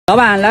老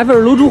板，来份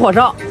卤煮火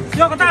烧。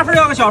要个大份，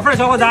要个小份，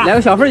小伙子。来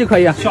个小份就可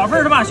以。小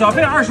份是吧？小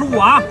费25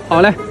啊。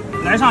好嘞。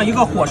来上一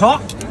个火烧。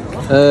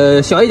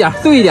小一点，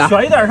碎一点。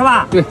小一点是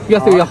吧？对，越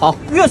碎越好。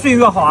越碎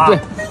越好啊。对，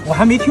我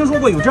还没听说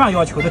过有这样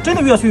要求的，真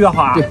的越碎越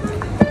好啊。对，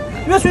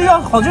越碎越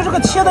好，就这个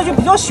切的就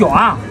比较小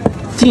啊。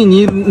尽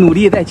你努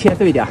力再切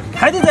碎一点，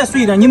还得再碎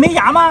一点。你没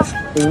牙吗？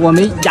我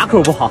没牙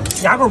口不好，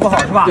牙口不好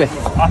是吧？对，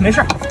啊，没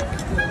事。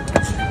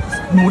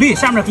努力，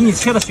下面给你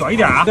切的小一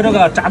点啊。这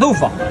个炸豆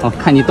腐，哦，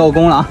看你刀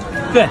工了啊。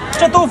对，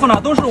这豆腐呢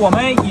都是我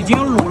们已经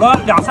卤了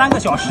2-3个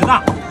小时的，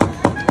啊，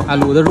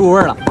卤的入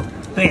味了。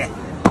对，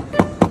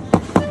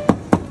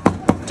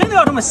真的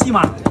要这么细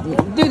吗？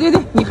对，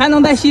你还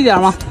能再细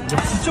点吗？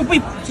就不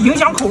影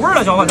响口味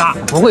了，小伙子。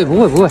不会，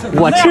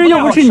我吃又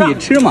不是你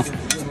吃嘛。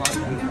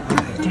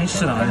真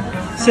是的，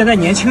现在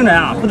年轻人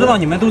啊，不知道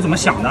你们都怎么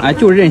想的。哎，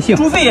就是任性。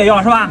猪肺也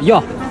要是吧？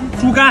要。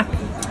猪肝、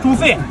猪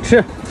肺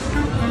吃。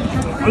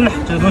好嘞，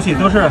这个东西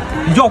都是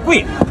比较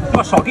贵，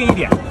要少给一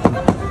点。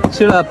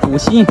吃了补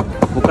心、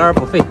补肝、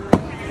补肺。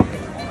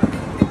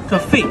这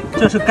肺，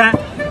这是肝，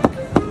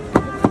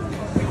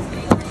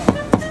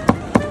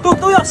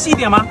都要细一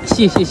点吗？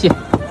细。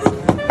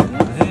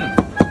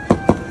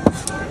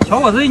小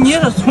伙子，你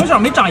从小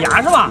没长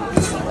牙是吧？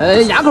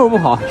牙口不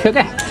好，缺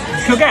钙。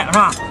缺钙是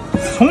吧？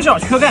从小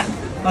缺钙，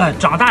哎，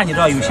长大你知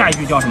道有下一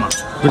句叫什么？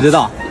不知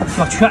道。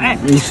叫缺爱。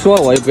你说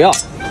我也不要。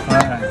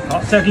哎，好，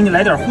再给你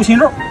来点护心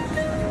肉，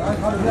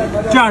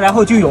这样然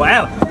后就有爱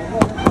了。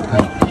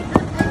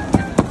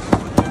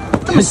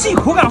这么细，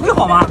口感会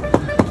好吗？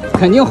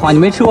肯定好，你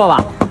没吃过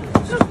吧？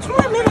这从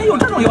来没人有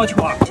这种要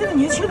求啊！现在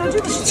年轻人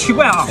真的是奇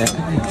怪啊，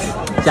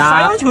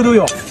啥要求都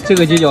有。这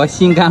个就叫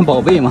心肝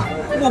宝贝嘛。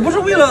我不是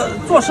为了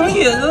做生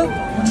意，真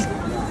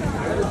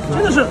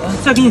的是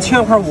再给你切一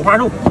块五花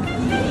肉，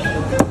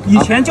以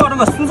前叫这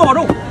个酥造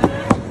肉。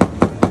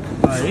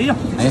哎呀，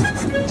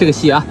这个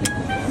细啊，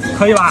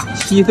可以吧？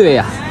细碎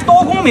呀，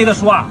刀工没得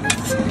说啊。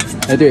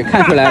哎，对，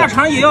看出来了。大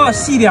肠也要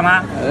细一点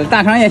吗？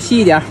大肠也细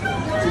一点。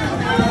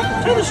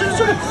真的是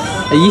这个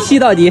一细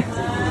到底。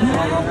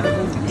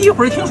第一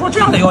回听说这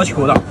样的要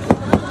求的。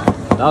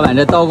老板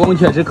这刀工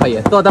确实可以，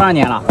做多少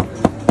年了？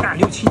干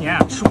6-7年，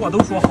吃货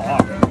都说好。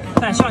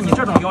但像你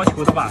这种要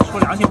求的吧，说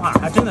良心话，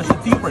还真的是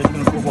第一回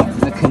听说过。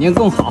那肯定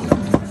更好，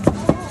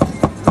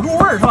入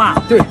味儿是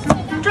吧？对，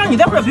这样你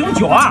待会儿也不用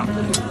搅啊。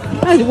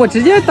那我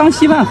直接当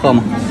稀饭喝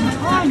嘛。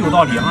啊，有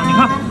道理啊！你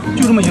看，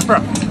就这么一份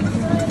儿，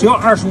只要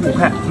25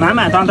块，满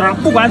满当当，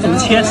不管怎么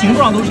切，形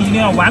状都是一定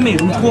要完美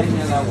如初。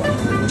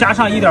加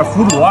上一点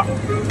腐乳，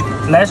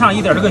来上一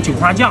点这个韭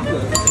花酱，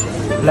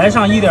来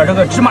上一点这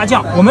个芝麻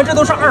酱，我们这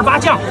都是28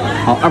酱。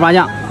好，28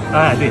酱。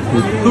哎，对，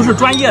都是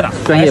专业的。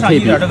专业配比。来上一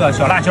点这个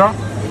小辣椒。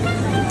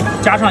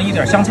加上一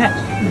点香菜，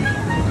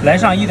来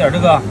上一点这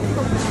个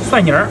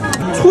蒜泥儿，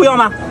醋要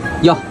吗？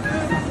要。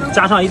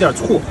加上一点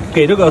醋，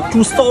给这个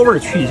猪骚味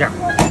去一下。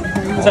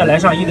再来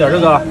上一点这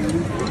个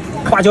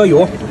花椒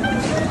油，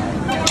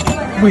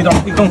味道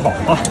会更好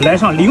啊！来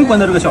上灵魂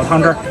的这个小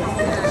汤汁儿，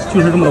就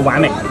是这么的完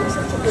美。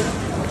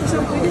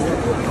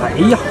哎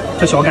呀，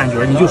这小感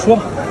觉你就说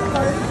吧。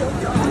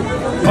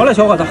好了，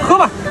小伙子，喝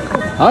吧。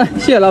好嘞，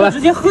谢谢老板。直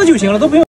接喝就行了，都不用。